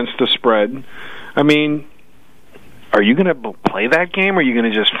 5-10 against the spread. I mean, are you going to play that game, or are you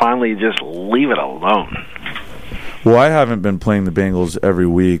going to just finally just leave it alone? Well, I haven't been playing the Bengals every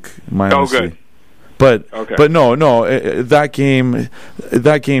week. Good. But no, that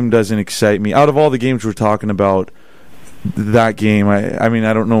game doesn't excite me. Out of all the games we're talking about, that game, I mean,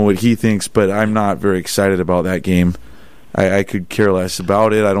 I don't know what he thinks, but I'm not very excited about that game. I could care less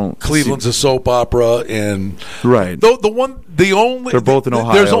about it. I don't. Cleveland's a soap opera, and right. They're both in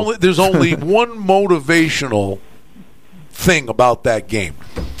Ohio. There's only one motivational thing about that game,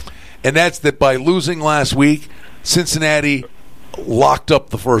 and that's that by losing last week, Cincinnati locked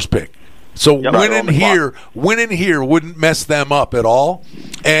up the first pick. So winning here wouldn't mess them up at all.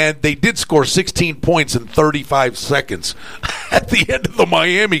 And they did score 16 points in 35 seconds at the end of the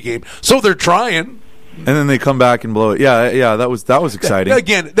Miami game. So they're trying. And then they come back and blow it. Yeah, that was exciting.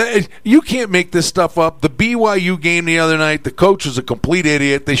 Again, you can't make this stuff up. The BYU game the other night, the coach was a complete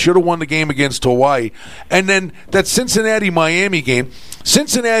idiot. They should have won the game against Hawaii. And then that Cincinnati-Miami game,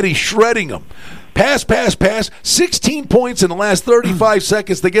 Cincinnati shredding them. Pass. 16 points in the last 35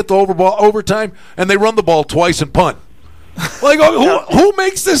 seconds. They get the overtime, and they run the ball twice and punt. Like, who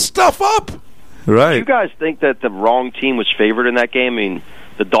makes this stuff up? Right. Do you guys think that the wrong team was favored in that game? I mean,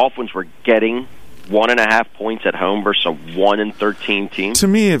 the Dolphins were getting 1.5 points at home versus a 1-13 team. To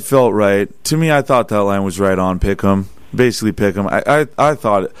me, it felt right. To me, I thought that line was right on. Pick 'em. Basically, pick 'em. I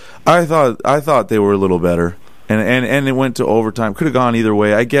thought they were a little better. And it went to overtime. Could have gone either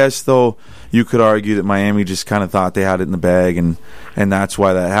way. I guess, though, you could argue that Miami just kind of thought they had it in the bag, and that's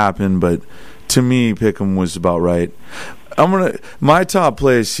why that happened. But to me, Pick'em was about right. My top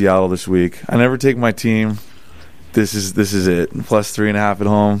play is Seattle this week. I never take my team. This is it. Plus 3.5 at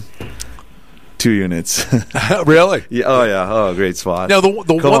home. 2 units. Really? Yeah. Oh yeah. Oh, great spot. Now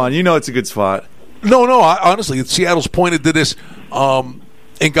Come on, you know it's a good spot. No. Honestly, Seattle's pointed to this.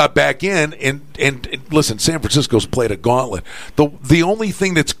 And got back in, and listen, San Francisco's played a gauntlet. The only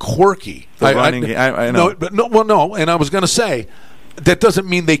thing that's quirky, running game. I know. No, and I was going to say that doesn't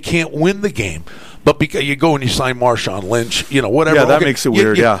mean they can't win the game, but because you go and you sign Marshawn Lynch, whatever. Yeah, that makes it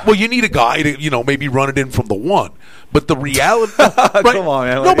weird. Well, you need a guy to maybe run it in from the one. But the reality, right? Come on,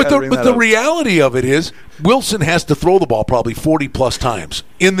 man. No, but the reality of it is Wilson has to throw the ball probably 40 plus times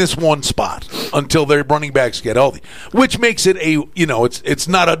in this one spot until their running backs get healthy, which makes it it's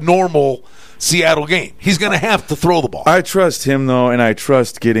not a normal Seattle game. He's going to have to throw the ball. I trust him though, and I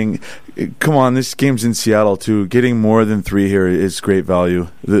trust getting. Come on, this game's in Seattle too. Getting more than 3 here is great value.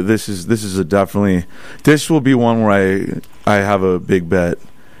 This is a definitely. This will be one where I have a big bet.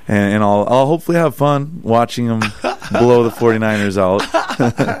 And I'll hopefully have fun watching them blow the 49ers out.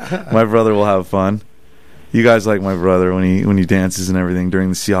 My brother will have fun. You guys like my brother when he dances and everything during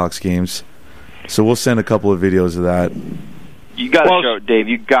the Seahawks games. So we'll send a couple of videos of that. You got to show Dave.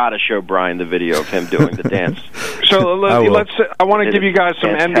 You got to show Brian the video of him doing the dance. So I want to give you guys some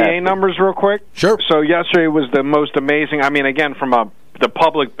NBA numbers real quick. Sure. So yesterday was the most amazing. I mean, again, from the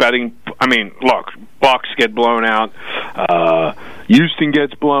public betting. I mean, look, Bucks get blown out. Houston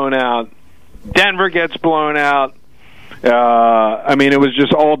gets blown out. Denver gets blown out. I mean, it was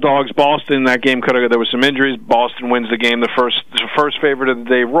just all dogs. Boston, that game there was some injuries. Boston wins the game. The first favorite of the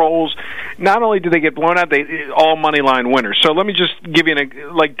day rolls. Not only do they get blown out, they all money line winners. So let me just give you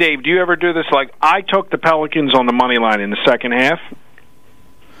like Dave. Do you ever do this? Like I took the Pelicans on the money line in the second half.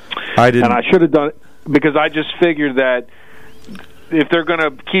 I didn't, and I should have done it because I just figured that if they're going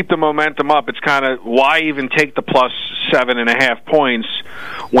to keep the momentum up, it's kind of why even take the plus 7.5 points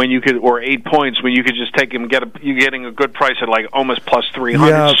when you could, or 8 points when you could just take them. You're getting a good price at like almost plus 300.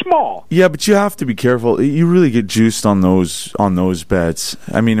 Yeah, small. Yeah, but you have to be careful. You really get juiced on those bets.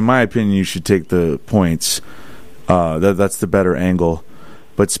 I mean, in my opinion, you should take the points. That's the better angle.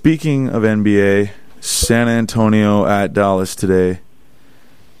 But speaking of NBA, San Antonio at Dallas today.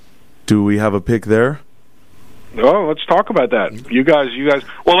 Do we have a pick there? Oh, let's talk about that. You guys.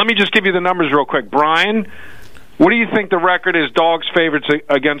 Well, let me just give you the numbers real quick. Brian, what do you think the record is? Dogs favorites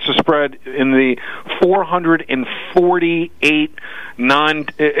against the spread in the 448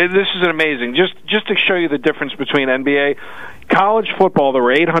 This is amazing. Just to show you the difference between NBA, college football. There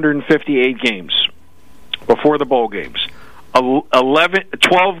were 858 games before the bowl games.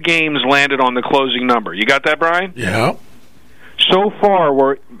 12 games landed on the closing number. You got that, Brian? Yeah. So far,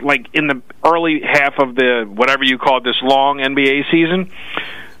 we're like in the early half of the whatever you call this long NBA season.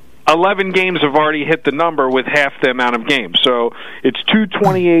 11 games have already hit the number with half the amount of games. So it's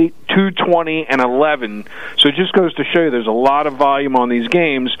 228, 220, and 11. So it just goes to show you there's a lot of volume on these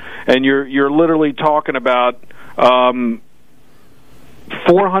games, and you're literally talking about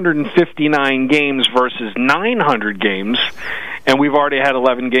 459 games versus 900 games, and we've already had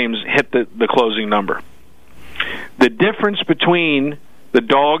 11 games hit the closing number. The difference between the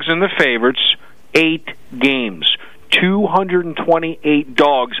dogs and the favorites, 8 games. 228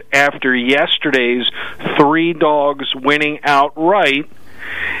 dogs after yesterday's 3 dogs winning outright.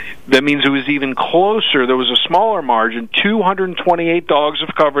 That means it was even closer. There was a smaller margin. 228 dogs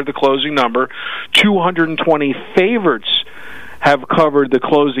have covered the closing number. 220 favorites have covered the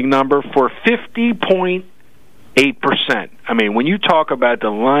closing number for 50.8%. I mean, when you talk about the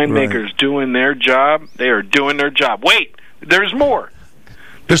line makers doing their job, they are doing their job. Wait, there's more.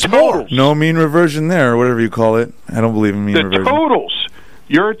 There's more. No mean reversion there, or whatever you call it. I don't believe in mean reversion. The totals.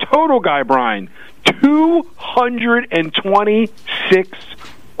 You're a total guy, Brian. 226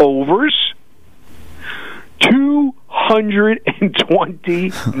 overs.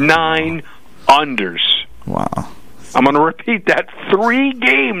 229 unders. Wow. I'm going to repeat that. 3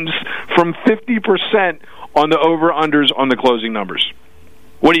 games from 50% on the over-unders on the closing numbers.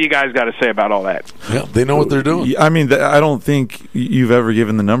 What do you guys got to say about all that? Yeah, they know what they're doing. I mean, I don't think you've ever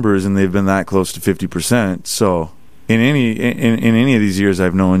given the numbers and they've been that close to 50%. So in any of these years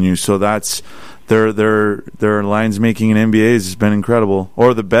I've known you, so that's their lines making in NBAs has been incredible.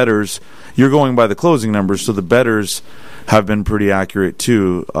 Or the bettors, you're going by the closing numbers, so the bettors have been pretty accurate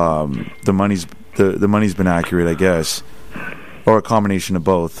too. The money's been accurate, I guess, or a combination of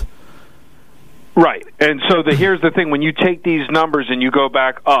both. Right, and so here's the thing: when you take these numbers and you go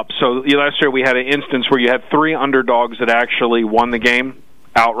back up, so last year we had an instance where you had 3 underdogs that actually won the game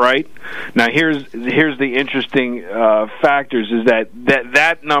outright. Now here's the interesting factors: is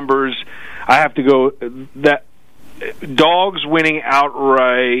that numbers I have to go that dogs winning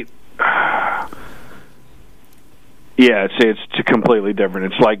outright. Yeah, it's completely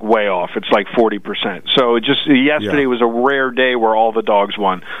different. It's like way off. It's like 40%. So yesterday was a rare day where all the dogs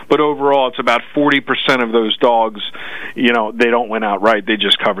won. But overall, it's about 40% of those dogs, they don't win outright. They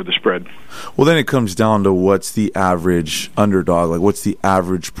just cover the spread. Well, then it comes down to what's the average underdog, like what's the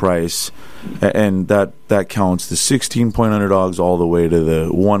average price, and that counts the 16-point underdogs all the way to the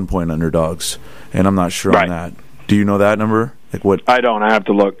 1-point underdogs. And I'm not sure on that. Do you know that number? Like what? I don't. I have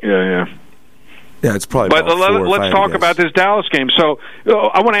to look. Yeah. Yeah, it's probably. But let's talk about this Dallas game. So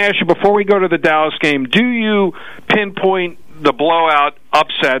I want to ask you before we go to the Dallas game: do you pinpoint the blowout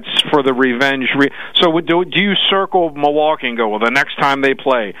upsets for the revenge? So do you circle Milwaukee and go, well, the next time they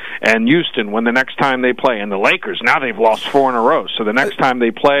play, and Houston when the next time they play, and the Lakers now they've lost 4 in a row, so the next time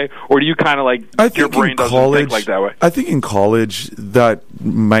they play, or do you kind of like your brain doesn't think like that way? I think in college that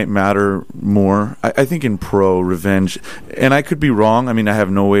might matter more. I think in pro revenge, and I could be wrong. I mean, I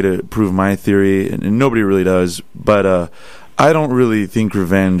have no way to prove my theory, and nobody really does, but I don't really think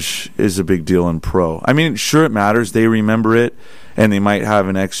revenge is a big deal in pro. I mean, sure, it matters. They remember it, and they might have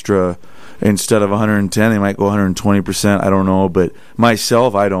an extra. Instead of 110, they might go 120%. I don't know, but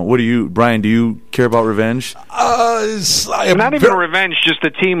myself, I don't. What do you, Brian? Do you care about revenge? Not even revenge, just the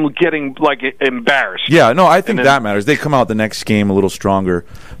team getting embarrassed. Yeah, no, I think that matters. They come out the next game a little stronger.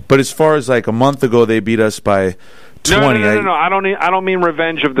 But as far as like a month ago, they beat us by 20. No. I don't mean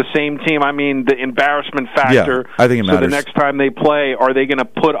revenge of the same team. I mean the embarrassment factor. Yeah, I think it matters. So the next time they play, are they going to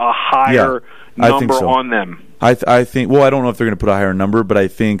put a higher number on them? I think. Well, I don't know if they're going to put a higher number, but I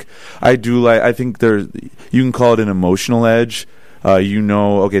think I do. I think there's. You can call it an emotional edge.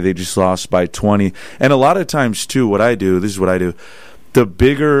 Okay, they just lost by 20, and a lot of times too. This is what I do. The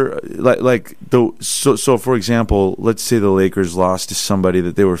bigger, so for example, let's say the Lakers lost to somebody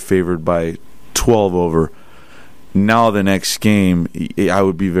that they were favored by 12 over. Now the next game, I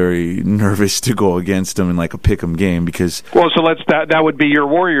would be very nervous to go against them in like a pick'em game because. Well, so that would be your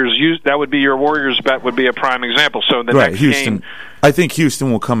Warriors. That would be your Warriors bet. Would be a prime example. So the next Houston. Game, I think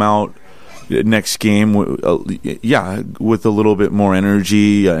Houston will come out next game, with a little bit more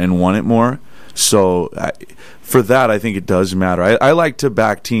energy and want it more. So for that, I think it does matter. I like to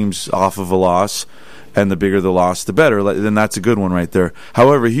back teams off of a loss. and the bigger the loss, the better. Then that's a good one right there.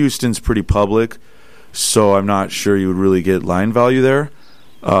 However, Houston's pretty public, so I'm not sure you would really get line value there.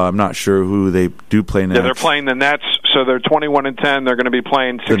 I'm not sure who they do play next. Yeah, they're playing the Nets, so they're 21-10. They're going to be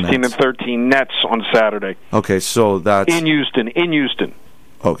playing 16-13 Nets on Saturday. Okay, so that's in Houston.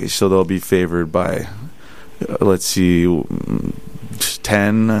 Okay, so they'll be favored by, let's see,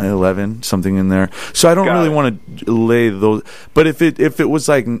 10, 11, something in there. So I don't really want to lay those. But if it was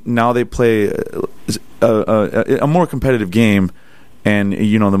like now they play a more competitive game, and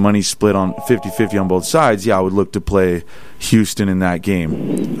the money's split on 50-50 on both sides, I would look to play Houston in that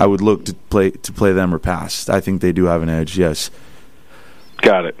game. I would look to play them or pass. I think they do have an edge. Yes.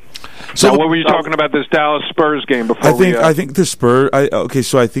 Got it. So now, what were you talking about this Dallas Spurs game before? I think the Spurs.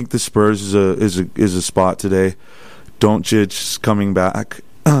 So I think the Spurs is a spot today. Doncic's coming back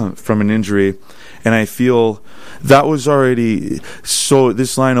from an injury, and I feel that was already. So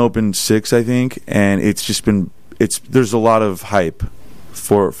this line opened 6, I think, and it's just been. There's a lot of hype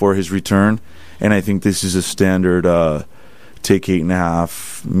for his return, and I think this is a standard take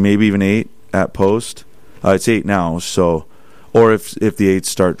 8.5, maybe even 8 at post. It's 8 now, so or if the 8s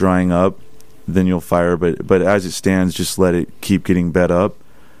start drying up, then you'll fire. But as it stands, just let it keep getting bet up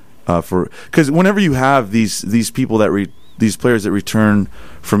because whenever you have these people these players that return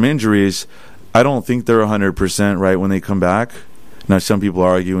from injuries, I don't think they're 100% right when they come back. Now, some people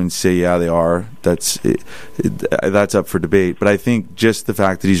argue and say, yeah, they are. That's up for debate. But I think just the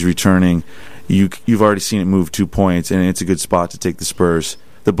fact that he's returning, you've already seen it move 2 points, and it's a good spot to take the Spurs.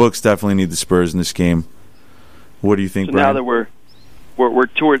 The books definitely need the Spurs in this game. What do you think, Brian? Now that we're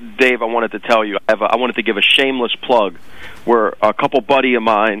toward Dave, I wanted to tell you, I wanted to give a shameless plug. We're a couple buddies of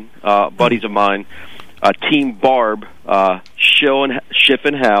mine, Team Barb, Schiff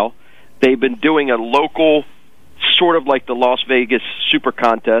and Hal. They've been doing a local, sort of like the Las Vegas Super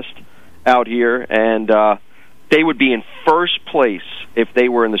Contest out here, and they would be in first place if they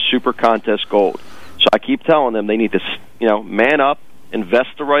were in the Super Contest Gold. So I keep telling them they need to, man up, invest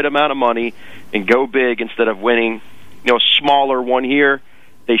the right amount of money, and go big instead of winning, a smaller one here.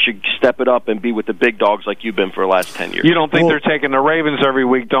 They should step it up and be with the big dogs like you've been for the last 10 years. You don't think they're taking the Ravens every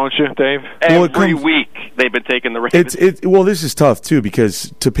week, don't you, Dave? Every week they've been taking the Ravens. This is tough, too,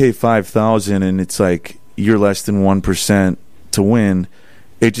 because to pay $5,000 and it's like you're less than 1% to win,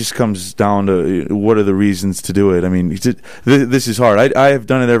 it just comes down to what are the reasons to do it. I mean, this is hard. I have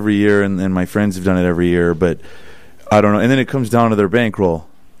done it every year, and my friends have done it every year, but I don't know. And then it comes down to their bankroll.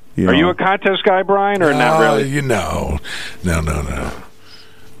 Are you a contest guy, Brian, or not really? No. No,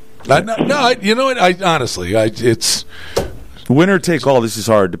 you know what? Honestly, it's winner take all. This is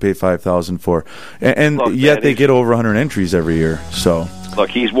hard to pay $5,000 for, and look, yet they get over 100 entries every year. So look,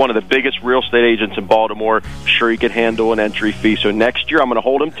 he's one of the biggest real estate agents in Baltimore. I'm sure he could handle an entry fee. So next year, I'm going to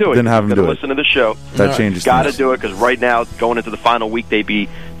hold him to it. Then have him do it. Listen to the show. That changes. Got to do it because right now, going into the final week, they'd be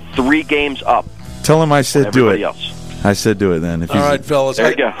 3 games up. Tell him I said do it. Else. I said do it then. All right, fellas. There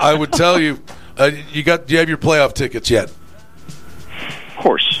you go. I would tell you, do you have your playoff tickets yet? Of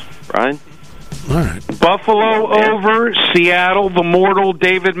course, Brian. All right. Buffalo over, Seattle, the mortal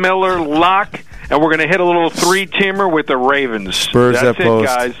David Miller lock, and we're going to hit a little 3-teamer with the Ravens. Spurs That's at post.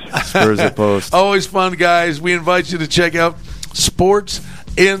 guys. Spurs at post. Always fun, guys. We invite you to check out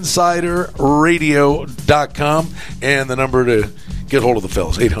SportsInsiderRadio.com and the number to get hold of the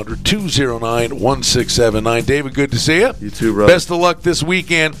fellas, 800-209-1679. David, good to see you. You too, brother. Best of luck this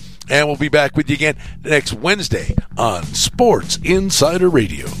weekend, and we'll be back with you again next Wednesday on Sports Insider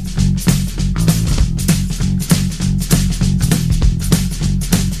Radio.